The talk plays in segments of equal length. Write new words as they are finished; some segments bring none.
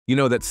You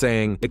know that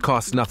saying, it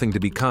costs nothing to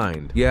be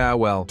kind. Yeah,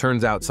 well,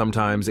 turns out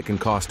sometimes it can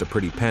cost a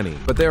pretty penny.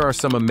 But there are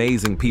some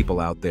amazing people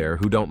out there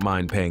who don't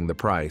mind paying the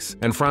price.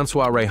 And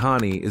François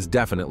Reihani is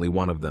definitely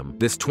one of them.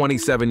 This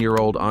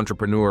 27-year-old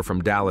entrepreneur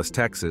from Dallas,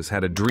 Texas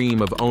had a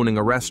dream of owning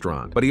a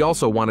restaurant, but he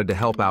also wanted to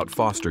help out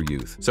foster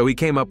youth. So he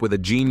came up with a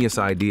genius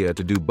idea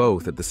to do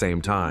both at the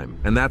same time.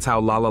 And that's how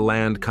La La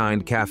Land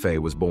Kind Cafe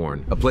was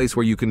born, a place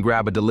where you can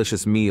grab a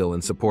delicious meal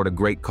and support a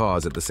great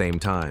cause at the same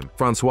time.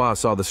 François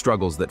saw the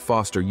struggles that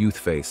foster youth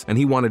face, and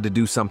he wanted to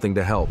do something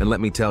to help. And let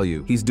me tell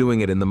you, he's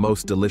doing it in the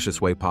most delicious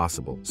way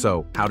possible.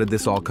 So, how did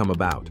this all come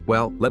about?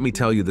 Well, let me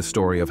tell you the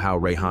story of how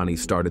Reihani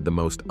started the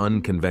most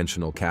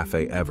unconventional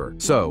cafe ever.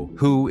 So,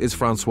 who is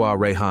François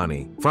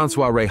Reihani?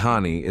 François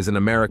Reihani is an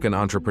American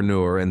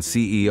entrepreneur and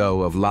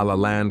CEO of La La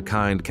Land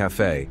Kind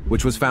Cafe,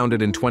 which was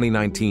founded in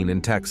 2019 in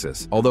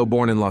Texas. Although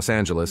born in Los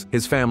Angeles,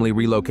 his family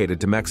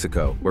relocated to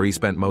Mexico, where he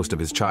spent most of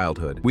his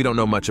childhood. We don't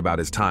know much about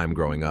his time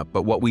growing up,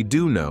 but what we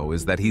do know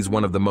is that he's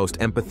one of the most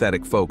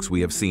empathetic folks we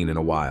have seen in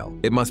a while.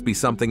 It must be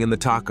something in the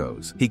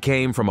tacos. He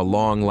came from a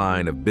long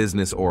line of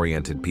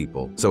business-oriented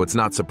people, so it's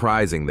not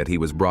surprising that he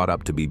was brought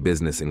up to be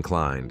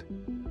business-inclined.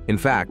 In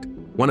fact,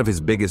 one of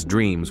his biggest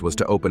dreams was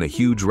to open a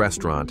huge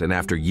restaurant, and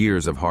after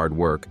years of hard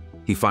work,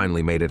 he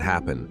finally made it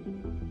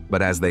happen.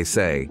 But as they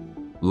say,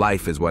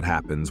 life is what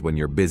happens when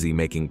you're busy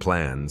making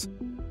plans,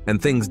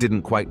 and things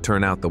didn't quite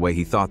turn out the way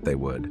he thought they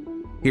would.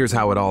 Here's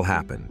how it all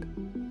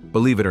happened.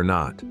 Believe it or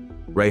not,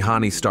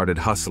 Reihani started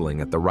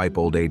hustling at the ripe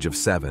old age of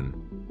 7.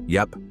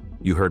 Yep,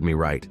 you heard me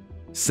right.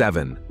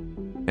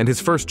 7. And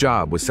his first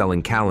job was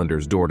selling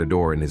calendars door to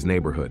door in his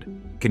neighborhood.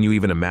 Can you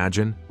even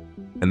imagine?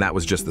 And that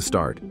was just the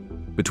start.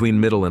 Between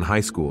middle and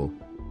high school,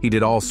 he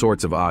did all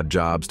sorts of odd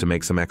jobs to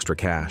make some extra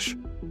cash.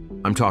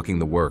 I'm talking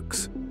the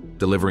works,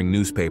 delivering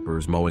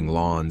newspapers, mowing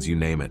lawns, you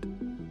name it.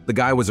 The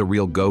guy was a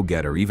real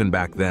go-getter even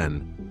back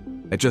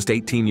then. At just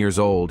 18 years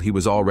old, he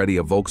was already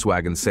a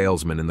Volkswagen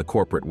salesman in the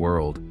corporate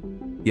world.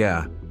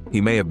 Yeah, he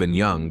may have been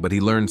young, but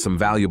he learned some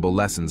valuable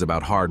lessons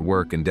about hard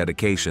work and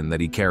dedication that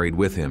he carried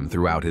with him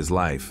throughout his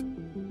life.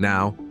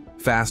 Now,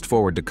 fast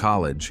forward to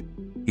college.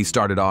 He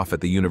started off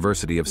at the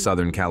University of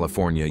Southern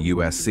California,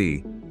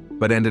 USC,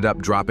 but ended up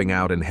dropping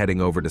out and heading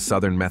over to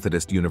Southern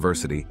Methodist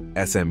University,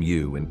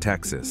 SMU, in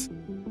Texas.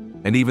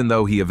 And even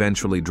though he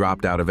eventually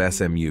dropped out of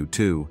SMU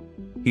too,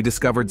 he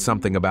discovered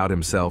something about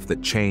himself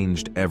that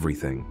changed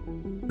everything.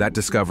 That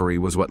discovery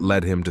was what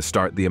led him to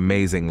start the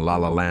amazing La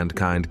La Land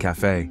Kind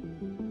Cafe.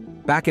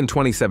 Back in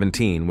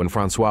 2017, when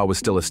François was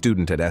still a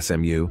student at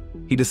SMU,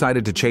 he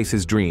decided to chase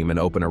his dream and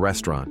open a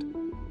restaurant.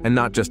 And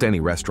not just any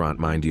restaurant,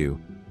 mind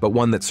you, but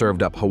one that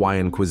served up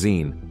Hawaiian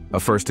cuisine, a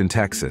first in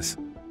Texas.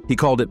 He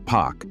called it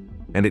Pak,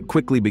 and it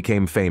quickly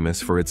became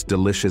famous for its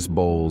delicious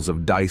bowls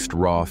of diced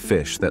raw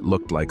fish that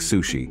looked like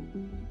sushi.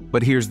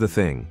 But here's the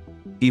thing.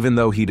 Even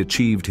though he'd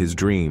achieved his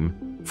dream,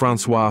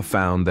 François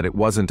found that it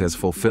wasn't as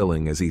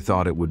fulfilling as he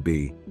thought it would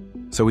be.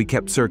 So he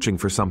kept searching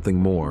for something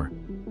more.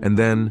 And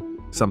then,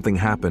 something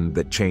happened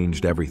that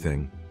changed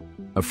everything.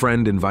 A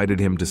friend invited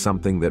him to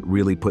something that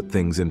really put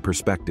things in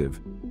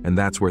perspective, and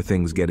that's where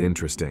things get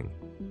interesting.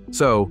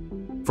 So,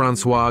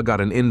 François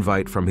got an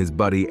invite from his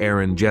buddy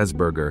Aaron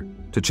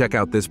Jesberger to check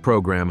out this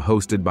program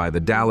hosted by the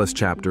Dallas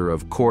chapter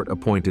of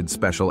Court-Appointed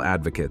Special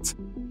Advocates,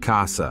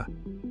 CASA.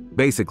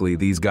 Basically,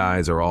 these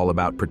guys are all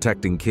about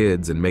protecting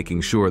kids and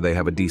making sure they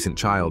have a decent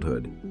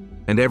childhood.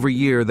 And every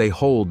year they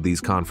hold these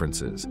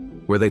conferences,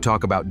 where they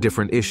talk about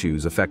different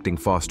issues affecting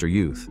foster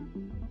youth.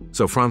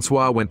 So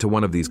François went to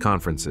one of these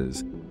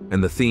conferences,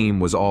 and the theme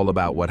was all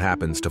about what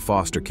happens to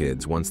foster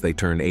kids once they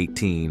turn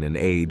 18 and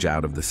age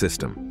out of the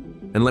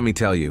system. And let me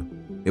tell you,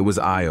 it was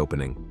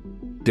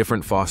eye-opening.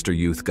 Different foster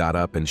youth got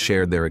up and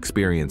shared their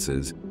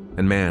experiences,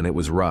 and man, it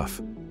was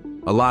rough.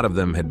 A lot of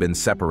them had been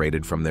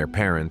separated from their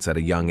parents at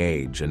a young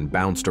age and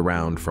bounced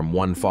around from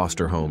one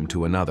foster home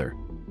to another.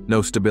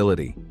 No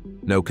stability,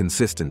 no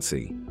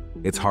consistency.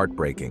 It's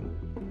heartbreaking.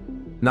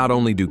 Not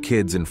only do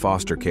kids in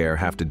foster care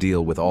have to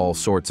deal with all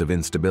sorts of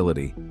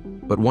instability,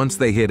 but once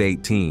they hit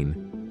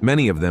 18,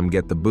 many of them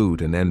get the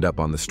boot and end up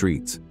on the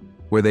streets,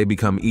 where they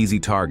become easy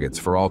targets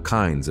for all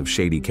kinds of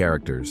shady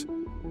characters.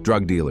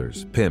 Drug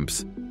dealers,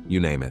 pimps,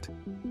 you name it.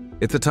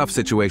 It's a tough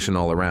situation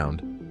all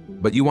around.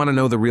 But you want to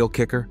know the real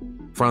kicker?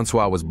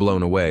 François was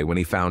blown away when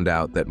he found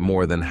out that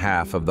more than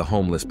half of the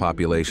homeless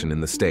population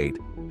in the state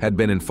had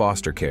been in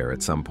foster care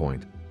at some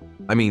point.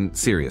 I mean,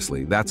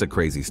 seriously, that's a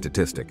crazy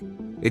statistic.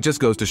 It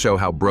just goes to show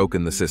how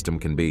broken the system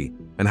can be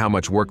and how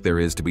much work there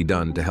is to be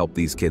done to help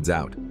these kids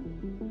out.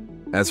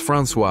 As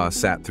François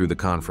sat through the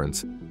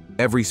conference,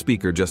 every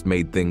speaker just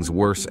made things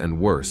worse and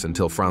worse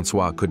until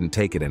François couldn't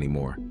take it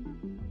anymore.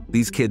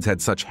 These kids had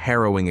such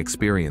harrowing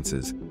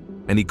experiences,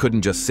 and he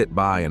couldn't just sit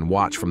by and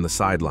watch from the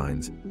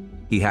sidelines.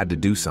 He had to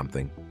do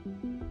something.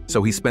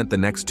 So he spent the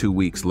next 2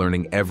 weeks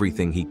learning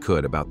everything he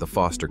could about the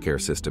foster care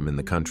system in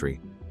the country.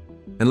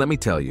 And let me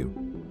tell you,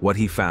 what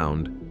he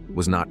found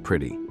was not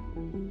pretty.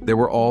 There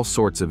were all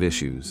sorts of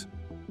issues: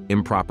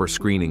 improper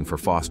screening for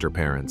foster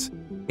parents,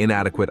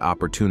 inadequate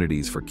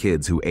opportunities for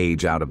kids who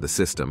age out of the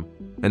system,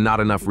 and not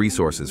enough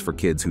resources for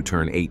kids who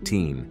turn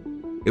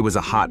 18. It was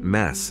a hot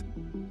mess.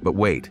 But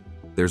wait,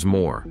 there's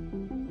more.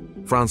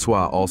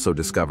 Francois also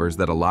discovers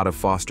that a lot of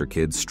foster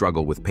kids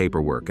struggle with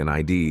paperwork and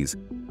IDs,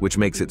 which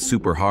makes it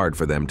super hard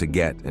for them to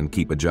get and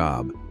keep a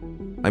job.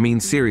 I mean,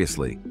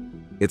 seriously,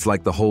 it's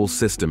like the whole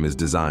system is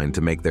designed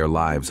to make their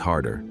lives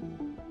harder.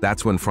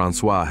 That's when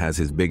Francois has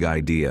his big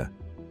idea.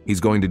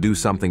 He's going to do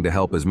something to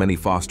help as many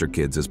foster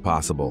kids as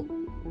possible.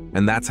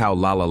 And that's how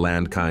La La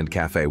Land Kind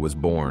Cafe was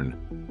born.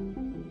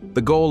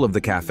 The goal of the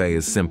cafe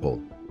is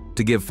simple: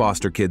 to give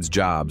foster kids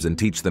jobs and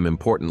teach them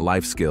important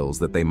life skills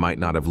that they might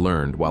not have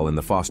learned while in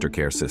the foster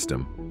care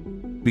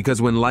system.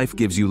 Because when life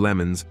gives you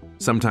lemons,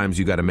 sometimes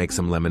you gotta make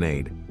some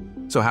lemonade.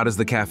 So how does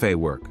the cafe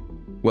work?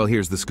 Well,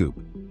 here's the scoop.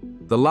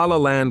 The La La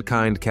Land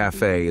Kind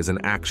Cafe is an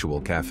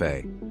actual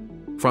cafe.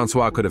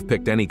 Francois could have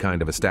picked any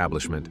kind of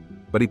establishment,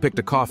 but he picked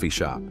a coffee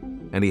shop,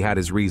 and he had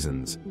his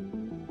reasons.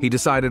 He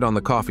decided on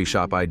the coffee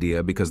shop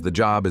idea because the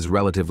job is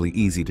relatively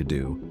easy to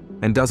do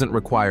and doesn't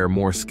require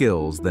more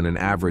skills than an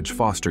average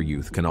foster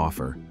youth can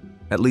offer,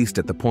 at least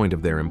at the point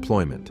of their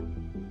employment.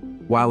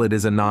 While it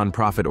is a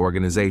non-profit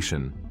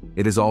organization,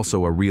 it is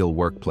also a real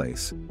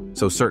workplace,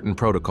 so certain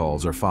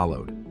protocols are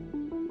followed.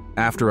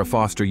 After a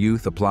foster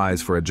youth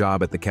applies for a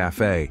job at the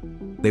cafe,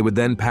 they would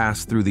then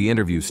pass through the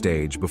interview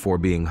stage before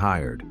being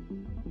hired.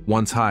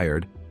 Once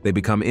hired, they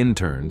become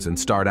interns and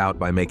start out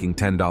by making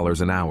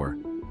 $10 an hour.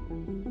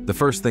 The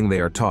first thing they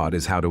are taught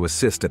is how to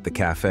assist at the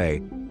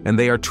cafe, and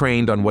they are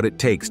trained on what it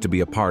takes to be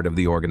a part of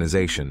the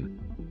organization.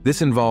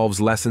 This involves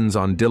lessons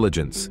on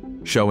diligence,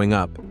 showing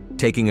up,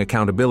 taking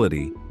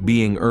accountability,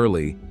 being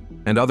early,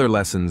 and other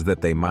lessons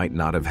that they might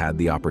not have had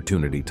the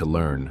opportunity to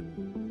learn.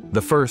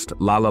 The first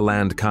La La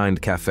Land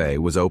Kind Cafe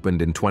was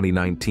opened in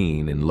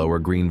 2019 in Lower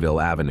Greenville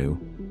Avenue,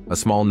 a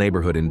small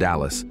neighborhood in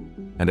Dallas,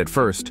 and at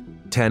first,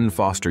 10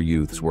 foster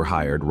youths were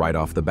hired right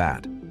off the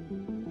bat.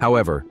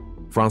 However,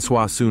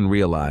 Francois soon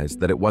realized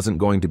that it wasn't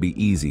going to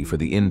be easy for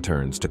the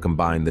interns to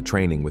combine the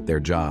training with their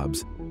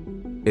jobs.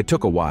 It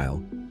took a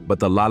while, but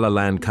the La La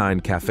Land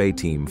Kind Cafe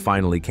team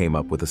finally came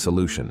up with a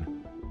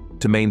solution.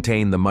 To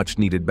maintain the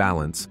much-needed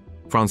balance,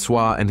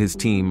 Francois and his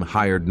team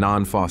hired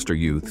non-foster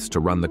youths to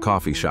run the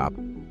coffee shop,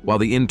 while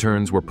the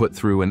interns were put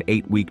through an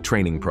 8-week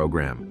training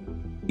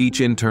program.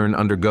 Each intern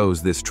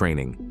undergoes this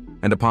training,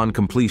 and upon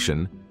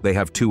completion, they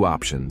have two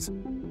options.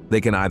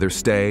 They can either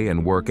stay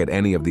and work at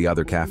any of the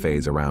other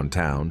cafes around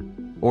town,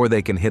 or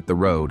they can hit the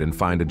road and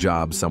find a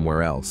job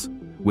somewhere else,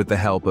 with the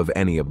help of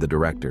any of the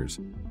directors.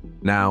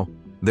 Now,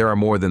 there are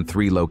more than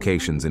 3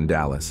 locations in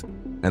Dallas,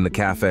 and the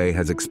cafe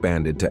has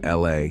expanded to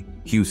LA,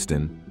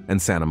 Houston, and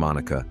Santa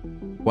Monica,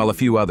 while a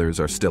few others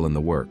are still in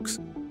the works.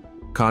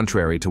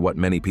 Contrary to what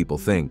many people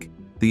think,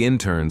 the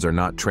interns are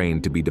not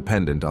trained to be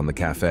dependent on the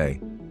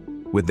cafe.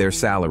 With their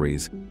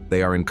salaries,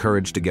 they are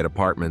encouraged to get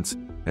apartments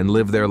and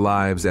live their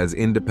lives as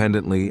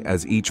independently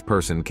as each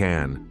person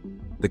can.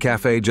 The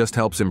cafe just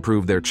helps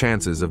improve their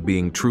chances of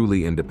being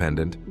truly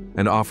independent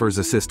and offers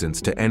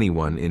assistance to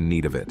anyone in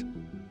need of it.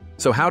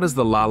 So how does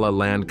the La La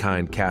Land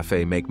Kind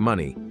Cafe make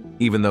money,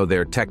 even though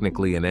they're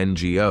technically an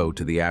NGO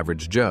to the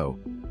average Joe?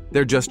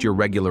 They're just your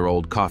regular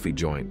old coffee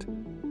joint.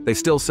 They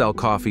still sell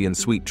coffee and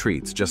sweet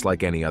treats just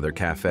like any other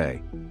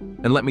cafe.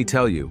 And let me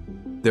tell you,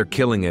 they're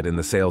killing it in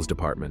the sales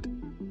department.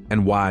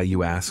 And why,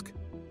 you ask?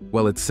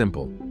 Well, it's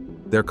simple.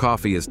 Their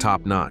coffee is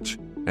top-notch,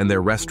 and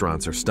their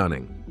restaurants are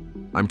stunning.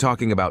 I'm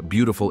talking about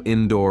beautiful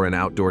indoor and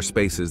outdoor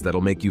spaces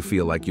that'll make you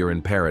feel like you're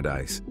in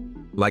paradise,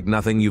 like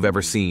nothing you've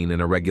ever seen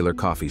in a regular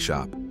coffee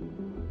shop.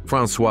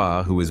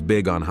 Francois, who is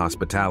big on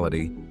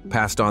hospitality,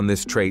 passed on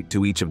this trait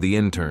to each of the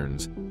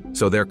interns,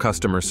 so their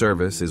customer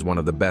service is one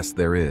of the best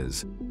there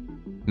is.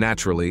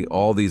 Naturally,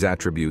 all these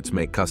attributes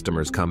make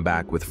customers come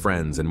back with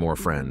friends and more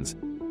friends.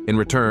 In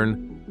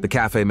return, the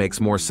cafe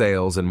makes more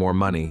sales and more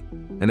money,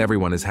 and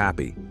everyone is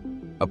happy.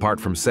 Apart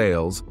from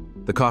sales,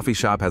 the coffee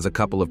shop has a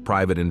couple of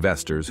private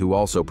investors who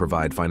also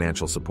provide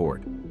financial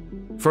support.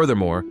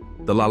 Furthermore,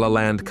 the La La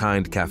Land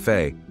Kind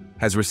Cafe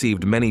has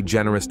received many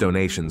generous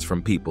donations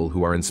from people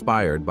who are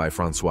inspired by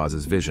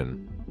Francois's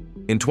vision.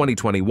 In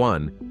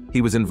 2021,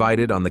 he was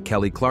invited on The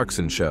Kelly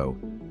Clarkson Show,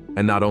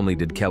 and not only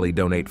did Kelly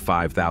donate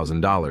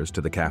 $5,000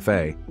 to the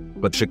cafe,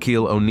 but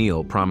Shaquille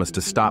O'Neal promised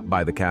to stop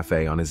by the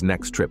cafe on his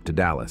next trip to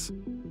Dallas.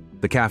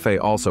 The cafe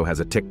also has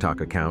a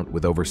TikTok account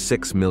with over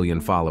 6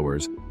 million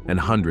followers and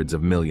hundreds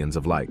of millions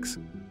of likes.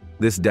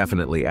 This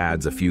definitely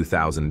adds a few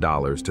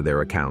 $1,000s to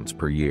their accounts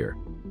per year.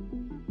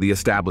 The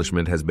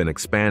establishment has been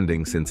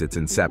expanding since its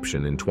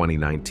inception in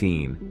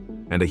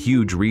 2019, and a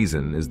huge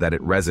reason is that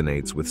it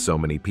resonates with so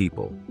many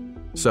people.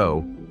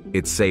 So,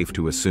 it's safe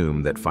to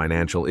assume that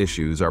financial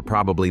issues are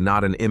probably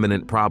not an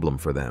imminent problem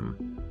for them.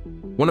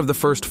 One of the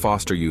first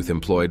foster youth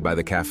employed by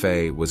the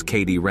cafe was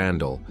Katie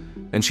Randall,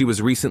 and she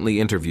was recently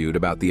interviewed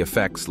about the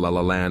effects La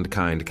La Land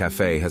Kind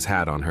Cafe has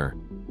had on her.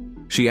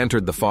 She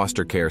entered the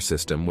foster care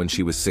system when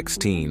she was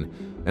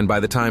 16, and by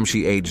the time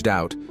she aged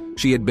out,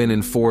 she had been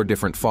in 4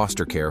 different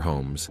foster care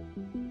homes.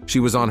 She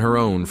was on her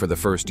own for the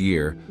first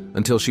year,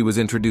 until she was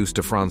introduced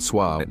to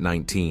Francois at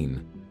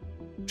 19.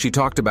 She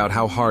talked about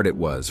how hard it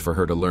was for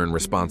her to learn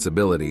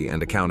responsibility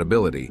and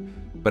accountability,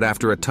 but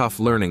after a tough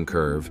learning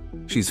curve,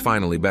 she's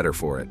finally better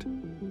for it.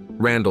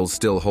 Randall's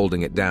still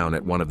holding it down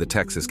at one of the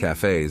Texas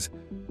cafes,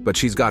 but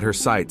she's got her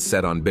sights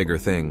set on bigger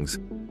things,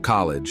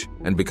 college,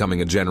 and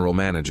becoming a general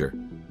manager.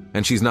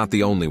 And she's not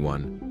the only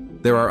one.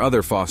 There are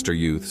other foster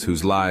youths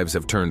whose lives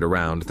have turned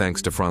around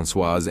thanks to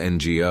Francois's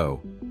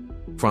NGO.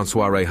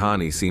 Francois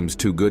Reihani seems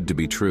too good to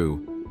be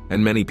true,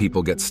 and many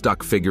people get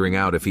stuck figuring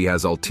out if he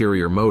has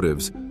ulterior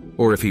motives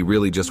or if he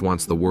really just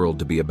wants the world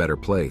to be a better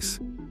place.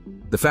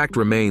 The fact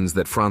remains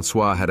that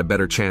Francois had a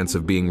better chance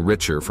of being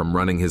richer from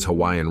running his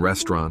Hawaiian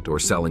restaurant or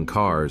selling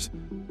cars,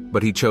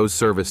 but he chose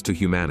service to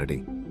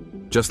humanity.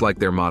 Just like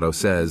their motto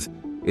says,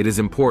 it is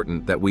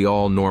important that we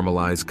all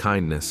normalize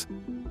kindness,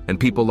 and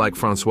people like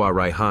Francois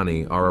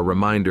Reihani are a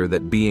reminder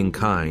that being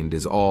kind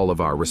is all of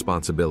our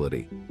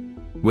responsibility.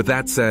 With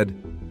that said,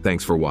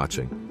 thanks for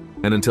watching,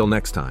 and until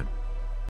next time.